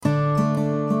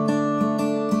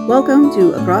Welcome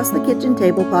to Across the Kitchen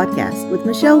Table podcast with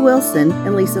Michelle Wilson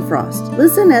and Lisa Frost.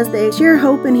 Listen as they share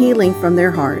hope and healing from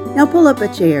their heart. Now pull up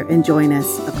a chair and join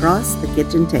us across the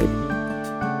kitchen table.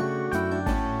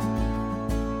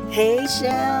 Hey,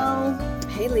 Michelle.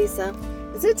 Hey, Lisa.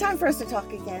 Is it time for us to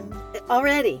talk again?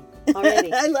 Already.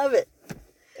 I love it.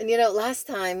 And last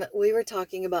time we were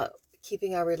talking about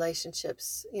keeping our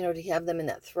relationships, to have them in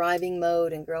that thriving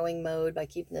mode and growing mode by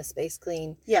keeping the space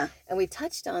clean. Yeah. And we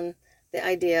touched on the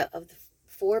idea of the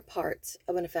 4 parts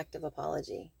of an effective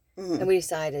apology. Mm-hmm. And we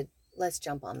decided, let's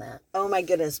jump on that. Oh my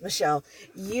goodness, Michelle.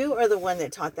 You are the one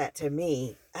that taught that to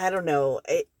me. I don't know.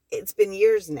 It's been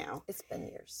years now. It's been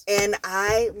years. And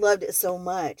I loved it so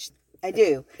much. I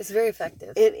do. It's very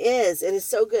effective. It is. It is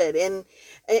so good. And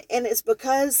it's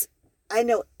because I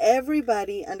know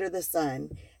everybody under the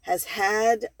sun has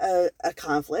had a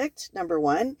conflict, number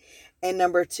 1. And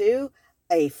number 2,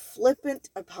 a flippant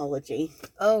apology.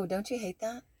 Oh, don't you hate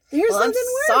that? There's something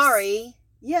I'm worse. Sorry.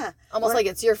 Yeah. Almost like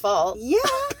it's your fault. Yeah.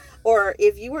 Or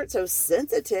if you weren't so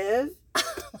sensitive,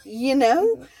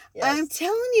 Yes. I'm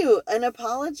telling you, an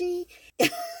apology,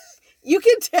 you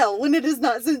can tell when it is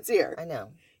not sincere. I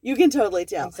know. You can totally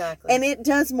tell. Exactly. And it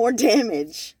does more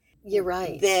damage. You're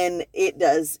right. Than it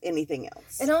does anything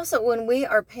else. And also when we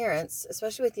are parents,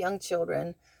 especially with young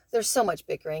children, there's so much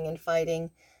bickering and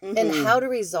fighting. Mm-hmm. And how to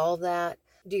resolve that.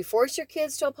 Do you force your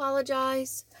kids to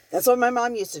apologize? That's what my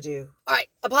mom used to do. All right,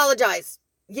 apologize.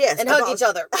 Yes. And hug each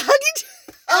other. Hug each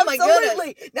other. Oh my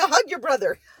goodness. Now hug your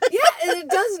brother. Yeah, and it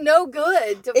does no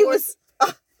good. It was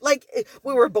like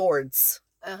we were boards.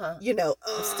 Uh-huh.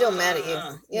 I'm still mad at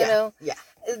you. You know? Yeah.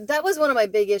 That was one of my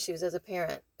big issues as a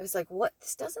parent. It was like, what?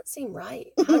 This doesn't seem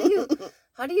right.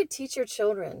 How do you teach your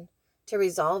children to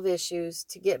resolve issues,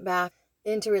 to get back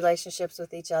into relationships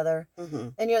with each other? Mm-hmm.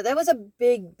 And that was a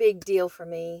big, big deal for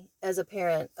me as a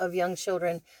parent of young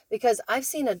children, because I've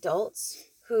seen adults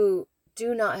who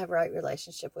do not have right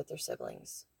relationship with their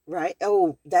siblings. Right.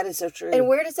 Oh, that is so true. And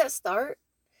where does that start?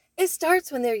 It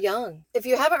starts when they're young. If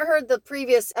you haven't heard the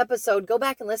previous episode, go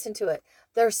back and listen to it.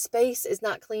 Their space is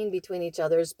not clean between each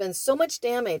other. There's been so much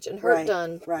damage and hurt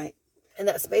done. Right. And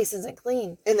that space isn't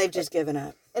clean. And they've just given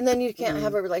up. And then you can't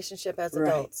have a relationship as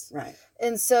adults. Right.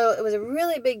 And so it was a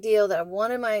really big deal that I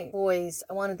wanted my boys,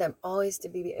 I wanted them always to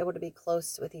be able to be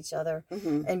close with each other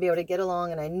and be able to get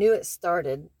along. And I knew it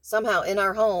started somehow in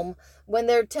our home when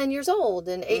they're 10 years old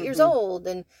and 8 years old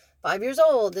and 5 years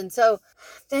old. And so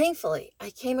thankfully I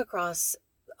came across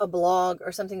a blog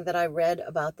or something that I read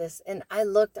about this, and I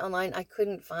looked online. I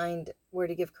couldn't find where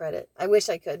to give credit. I wish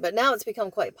I could, but now it's become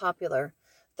quite popular.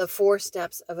 The 4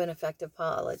 steps of an effective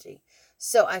apology.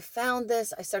 So I found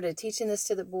this. I started teaching this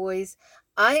to the boys.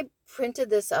 I printed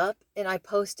this up and I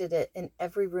posted it in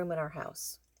every room in our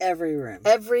house. Every room.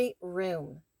 Every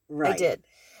room. Right. I did.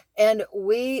 And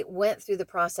we went through the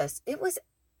process. It was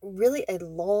really a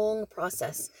long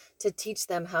process to teach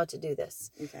them how to do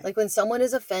this. Okay. Like when someone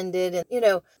is offended,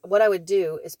 and what I would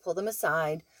do is pull them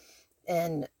aside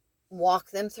and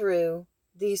walk them through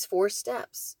these 4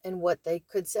 steps and what they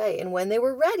could say. And when they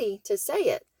were ready to say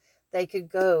it, they could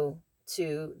go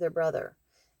to their brother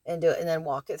and do it and then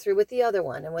walk it through with the other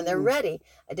one. And when they're ready,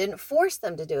 I didn't force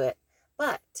them to do it,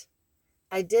 but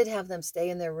I did have them stay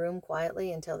in their room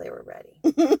quietly until they were ready.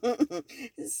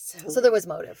 So there was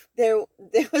motive. There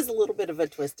was a little bit of a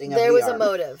twisting of the arm. There was a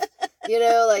motive.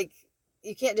 Like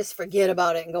you can't just forget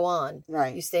about it and go on.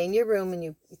 Right. You stay in your room and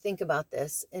you think about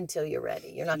this until you're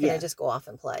ready. You're not going to just go off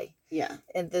and play. Yeah.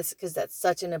 And because that's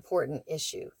such an important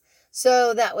issue.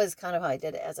 So that was kind of how I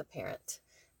did it as a parent.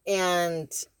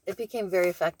 And it became very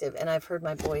effective. And I've heard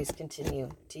my boys continue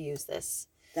to use this.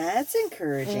 That's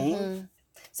encouraging. Mm-hmm.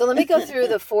 So let me go through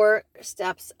the 4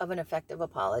 steps of an effective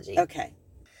apology. Okay.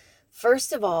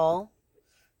 First of all,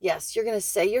 yes, you're going to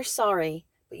say you're sorry,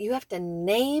 but you have to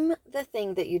name the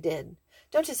thing that you did.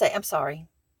 Don't just say, I'm sorry.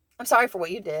 I'm sorry for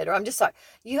what you did, or I'm just sorry.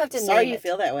 You have to name it. Sorry you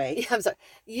feel that way. Yeah, I'm sorry.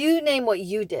 You name what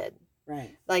you did.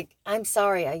 Right. Like, I'm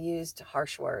sorry I used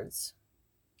harsh words.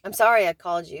 I'm sorry I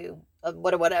called you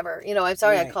whatever. I'm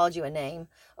sorry I called you a name,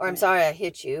 or I'm sorry I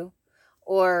hit you.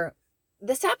 Or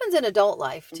this happens in adult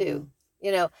life too.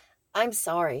 Mm-hmm. I'm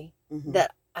sorry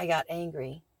that I got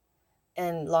angry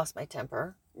and lost my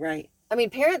temper. Right. I mean,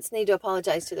 parents need to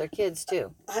apologize to their kids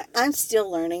too. I'm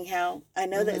still learning how. I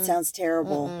know that sounds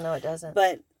terrible. No, it doesn't.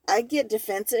 But I get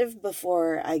defensive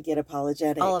before I get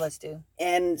apologetic. All of us do.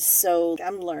 And so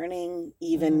I'm learning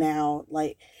even now,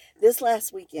 like this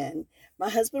last weekend, my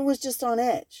husband was just on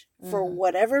edge for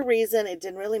whatever reason. It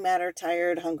didn't really matter,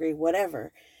 tired, hungry,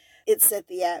 whatever. It set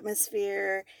the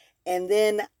atmosphere. And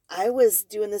then I was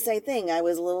doing the same thing. I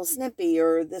was a little snippy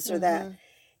or this or that.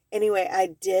 Anyway,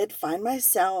 I did find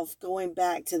myself going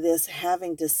back to this,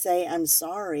 having to say I'm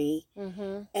sorry.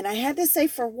 Mm-hmm. And I had to say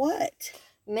for what?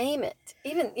 Name it.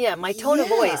 Even, my tone of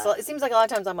voice. It seems like a lot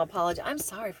of times I'm apologizing. I'm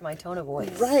sorry for my tone of voice.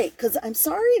 Right, because I'm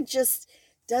sorry just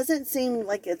doesn't seem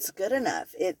like it's good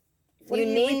enough. What you do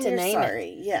you need mean to you're name sorry?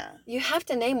 it. Yeah. You have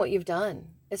to name what you've done.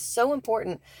 It's so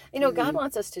important. God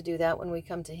wants us to do that when we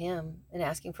come to him and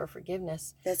asking for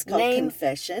forgiveness. That's called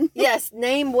confession. Yes,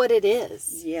 name what it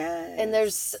is. Yes. And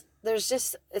there's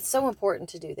just, it's so important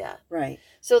to do that. Right.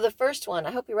 So the first one,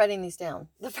 I hope you're writing these down.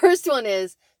 The first one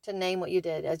is to name what you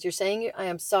did. As you're saying, I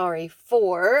am sorry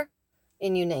for,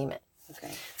 and you name it.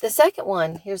 Okay. The second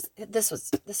one, this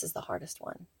is the hardest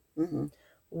one. Mm-hmm.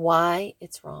 Why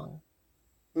it's wrong.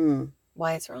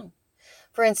 Why it's wrong.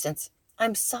 For instance,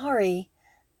 I'm sorry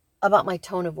about my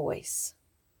tone of voice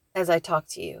as I talk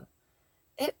to you.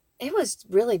 It was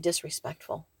really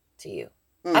disrespectful to you.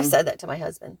 I've said that to my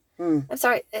husband. I'm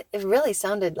sorry. It really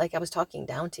sounded like I was talking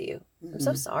down to you. I'm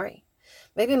so sorry.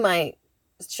 Maybe my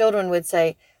children would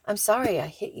say, I'm sorry I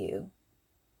hit you.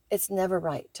 It's never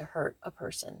right to hurt a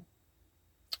person.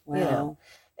 Wow.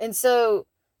 And so,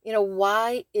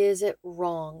 why is it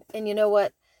wrong? And you know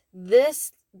what?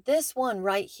 This one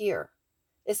right here,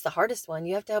 it's the hardest one.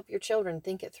 You have to help your children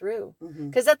think it through.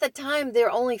 Because at the time,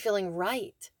 they're only feeling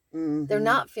right. They're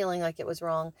not feeling like it was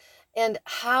wrong. And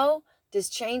how does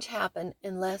change happen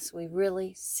unless we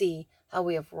really see how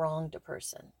we have wronged a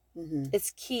person?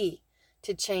 It's key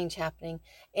to change happening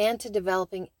and to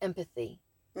developing empathy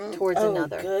towards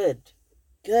another.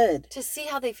 Good. To see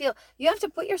how they feel. You have to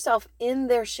put yourself in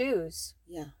their shoes.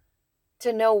 Yeah.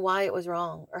 To know why it was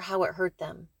wrong or how it hurt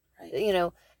them.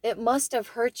 Right. It must have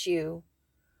hurt you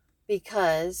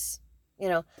because,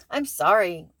 I'm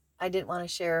sorry I didn't want to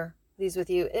share these with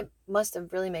you. It must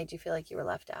have really made you feel like you were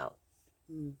left out.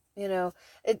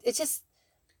 It's just,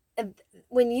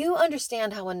 when you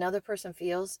understand how another person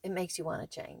feels, it makes you want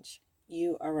to change.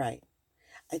 You are right.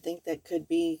 I think that could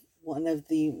be one of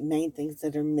the main things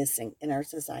that are missing in our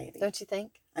society. Don't you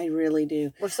think? I really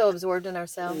do. We're so absorbed in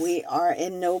ourselves. We are,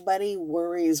 and nobody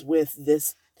worries with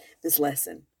this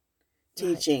lesson.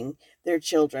 Teaching their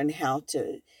children how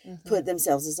to put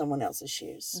themselves in someone else's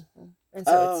shoes. And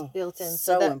so it's built in.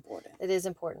 So important. It is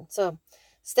important. So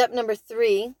step number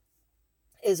 3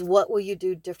 is, what will you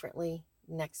do differently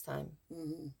next time?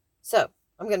 So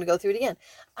I'm going to go through it again.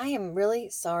 I am really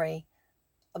sorry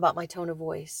about my tone of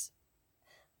voice.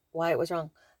 Why it was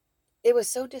wrong. It was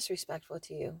so disrespectful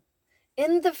to you.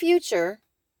 In the future,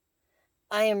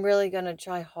 I am really going to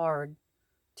try hard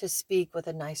to speak with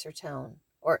a nicer tone.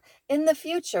 Or in the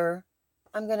future,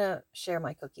 I'm going to share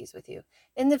my cookies with you.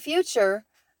 In the future,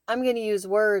 I'm going to use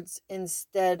words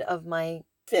instead of my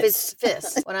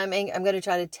fist. When I'm angry, I'm going to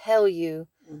try to tell you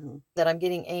that I'm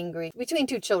getting angry. Between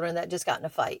two children that just got in a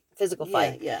fight, physical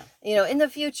fight. Yeah. In the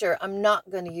future, I'm not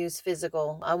going to use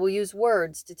physical. I will use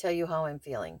words to tell you how I'm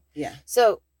feeling. Yeah.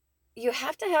 So you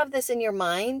have to have this in your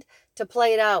mind to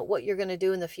play it out, what you're going to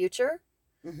do in the future,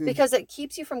 because it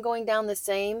keeps you from going down the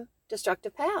same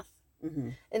destructive path.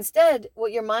 Instead,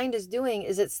 what your mind is doing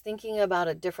is it's thinking about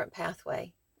a different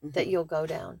pathway that you'll go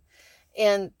down.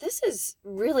 And this is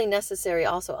really necessary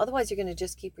also. Otherwise, you're going to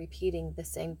just keep repeating the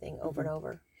same thing over and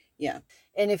over. Yeah.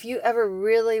 And if you ever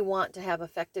really want to have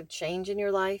effective change in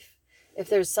your life, if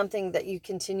there's something that you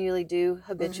continually do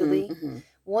habitually,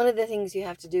 one of the things you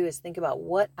have to do is think about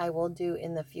what I will do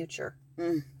in the future.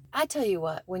 I tell you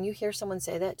what, when you hear someone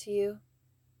say that to you,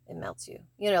 it melts you.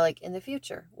 Like in the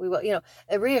future, we will,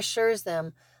 it reassures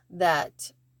them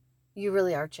that you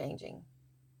really are changing.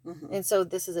 And so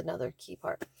this is another key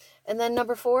part. And then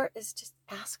number 4 is just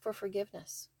ask for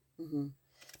forgiveness.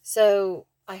 So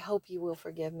I hope you will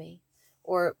forgive me,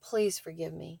 or please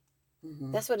forgive me.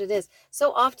 That's what it is.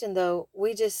 So often though,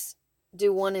 we just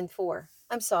do 1 and 4.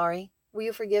 I'm sorry. Will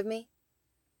you forgive me?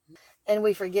 And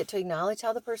we forget to acknowledge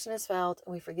how the person has felt,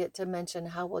 and we forget to mention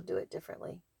how we'll do it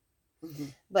differently.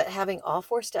 But having all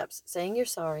 4 steps, saying you're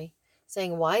sorry,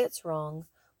 saying why it's wrong,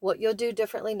 what you'll do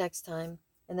differently next time,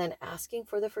 and then asking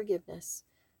for the forgiveness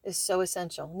is so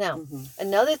essential. Now,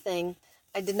 another thing,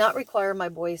 I did not require my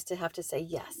boys to have to say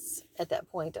yes at that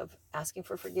point of asking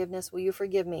for forgiveness. Will you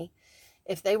forgive me?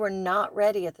 If they were not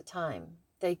ready at the time,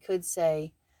 they could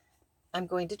say, I'm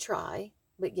going to try,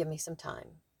 but give me some time.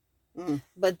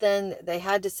 But then they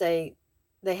had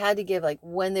to give like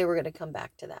when they were going to come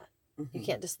back to that. You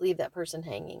can't just leave that person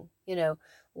hanging.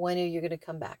 When are you going to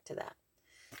come back to that?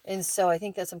 And so I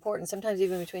think that's important. Sometimes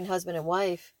even between husband and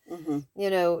wife,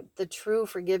 the true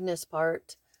forgiveness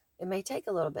part, it may take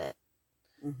a little bit.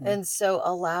 And so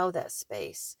allow that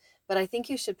space. But I think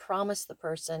you should promise the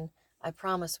person, I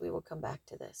promise we will come back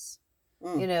to this.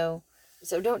 you know,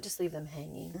 so don't just leave them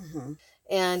hanging. Mm-hmm.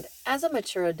 And as a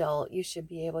mature adult, you should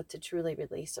be able to truly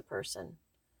release a person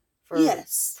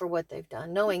for what they've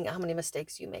done, knowing how many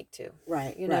mistakes you make too.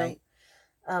 Right. You know,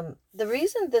 the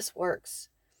reason this works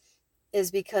is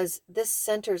because this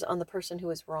centers on the person who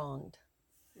is wronged.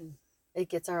 Mm. It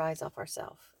gets our eyes off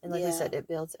ourselves. And like I said, it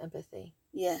builds empathy.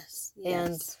 Yes.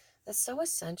 And that's so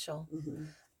essential. Mm-hmm.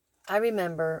 I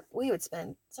remember we would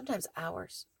spend sometimes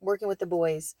hours working with the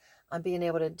boys on being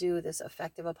able to do this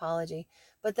effective apology,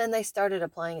 but then they started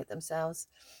applying it themselves.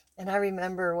 And I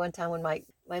remember one time when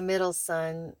my middle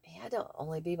son, he had to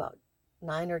only be about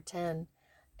 9 or 10,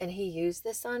 and he used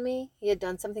this on me. He had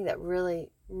done something that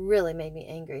really, really made me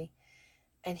angry.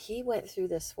 And he went through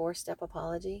this 4-step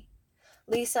apology.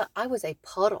 Lisa, I was a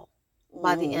puddle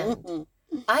by the end.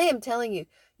 I am telling you,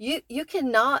 you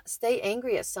cannot stay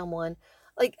angry at someone.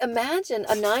 Like, imagine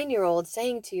a 9-year-old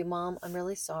saying to you, Mom, I'm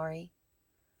really sorry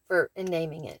in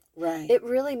naming it. Right. It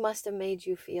really must have made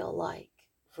you feel like,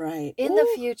 in the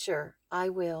future, I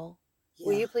will. Yeah.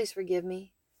 Will you please forgive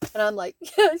me? And I'm like,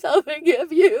 yes, I'll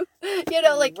forgive you. You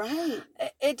know, like,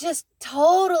 it just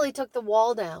totally took the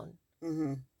wall down.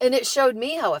 Mm-hmm. And it showed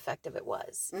me how effective it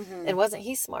was. Mm-hmm. And wasn't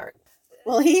he smart?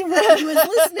 Well, he was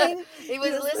listening. He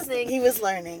was listening. He was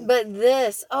learning. But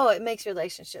it makes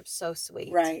relationships so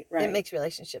sweet. Right. It makes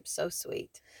relationships so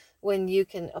sweet when you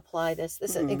can apply this.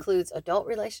 This includes adult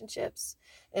relationships.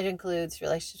 It includes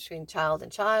relationships between child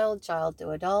and child to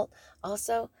adult.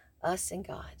 Also, us and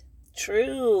God.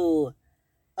 True.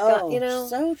 Oh, God,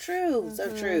 so true. Mm-hmm.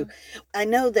 So true. I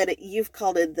know that you've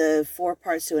called it the 4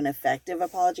 parts to an effective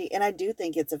apology, and I do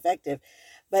think it's effective.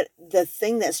 But the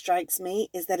thing that strikes me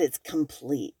is that it's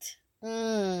complete.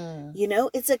 You know,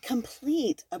 it's a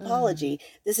complete apology.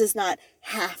 This is not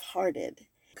half-hearted,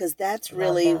 because that's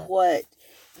really what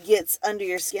gets under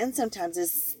your skin sometimes,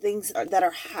 is things that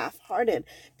are half-hearted.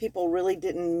 People really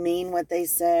didn't mean what they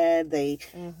said. They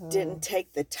didn't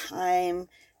take the time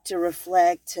to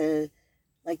reflect, to,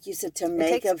 like you said, to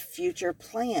make a future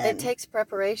plan. It takes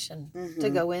preparation to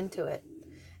go into it.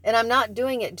 And I'm not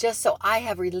doing it just so I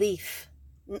have relief.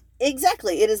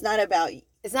 Exactly. It is not about...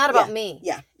 It's not about me.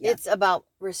 Yeah. It's about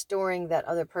restoring that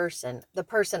other person, the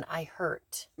person I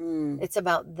hurt. It's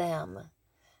about them.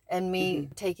 And me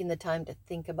taking the time to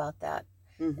think about that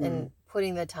and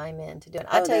putting the time in to do it.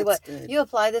 I'll tell you what, you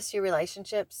apply this to your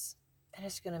relationships, and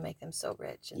it's going to make them so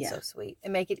rich and so sweet,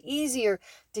 and make it easier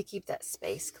to keep that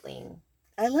space clean.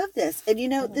 I love this. And you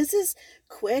know, this is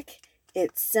quick.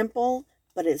 It's simple,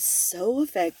 but it's so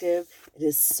effective. It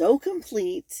is so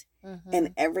complete.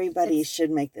 And everybody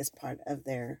should make this part of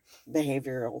their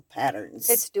behavioral patterns.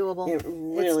 It's doable. It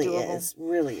really is.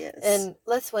 Really is. And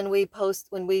when we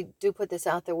do put this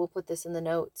out there, we'll put this in the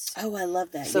notes. Oh, I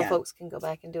love that. So folks can go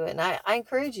back and do it. And I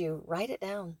encourage you, write it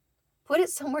down. Put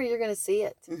it somewhere you're going to see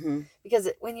it. Because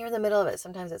when you're in the middle of it,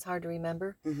 sometimes it's hard to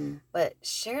remember. But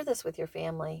share this with your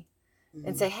family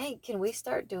and say, hey, can we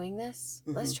start doing this?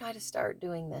 Let's try to start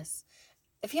doing this.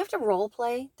 If you have to role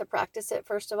play to practice it,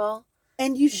 first of all,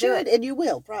 and you should, and you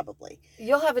will, probably.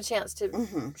 You'll have a chance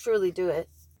to truly do it.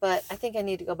 But I think I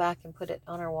need to go back and put it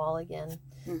on our wall again.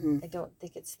 I don't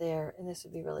think it's there. And this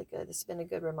would be really good. This has been a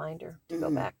good reminder to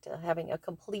go back to having a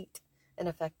complete and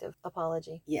effective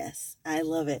apology. Yes, I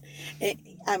love it.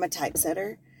 I'm a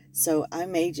typesetter, so I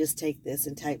may just take this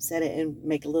and typeset it and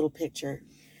make a little picture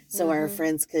so our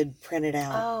friends could print it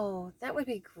out. Oh, that would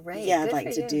be great. Yeah, I'd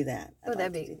like to do that.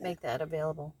 Make that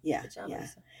available. Yeah, Good job,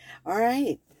 Lisa. All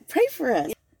right. Pray for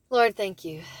us. Lord, thank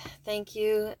you. Thank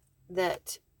you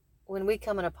that when we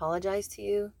come and apologize to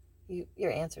you,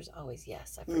 your answer is always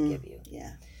yes, I forgive you.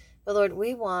 Yeah. But Lord,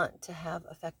 we want to have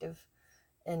effective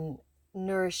and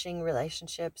nourishing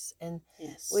relationships. And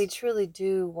we truly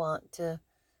do want to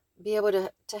be able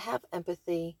to have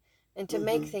empathy and to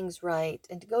make things right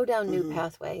and to go down new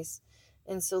pathways.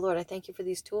 And so, Lord, I thank you for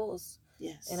these tools.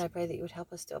 Yes. And I pray that you would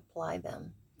help us to apply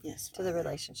them to the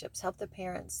relationships. Help the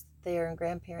parents there and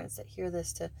grandparents that hear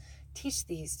this to teach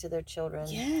these to their children.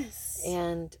 Yes.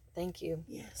 And thank you.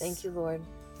 Yes. Thank you, Lord.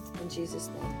 In Jesus'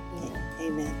 name.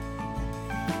 Amen.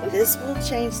 This will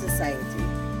change society.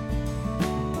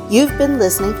 You've been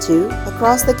listening to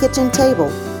Across the Kitchen Table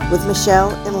with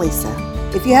Michelle and Lisa.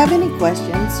 If you have any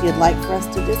questions you'd like for us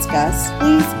to discuss,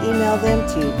 please email them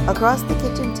to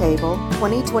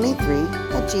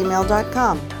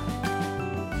acrossthekitchentable2023@gmail.com.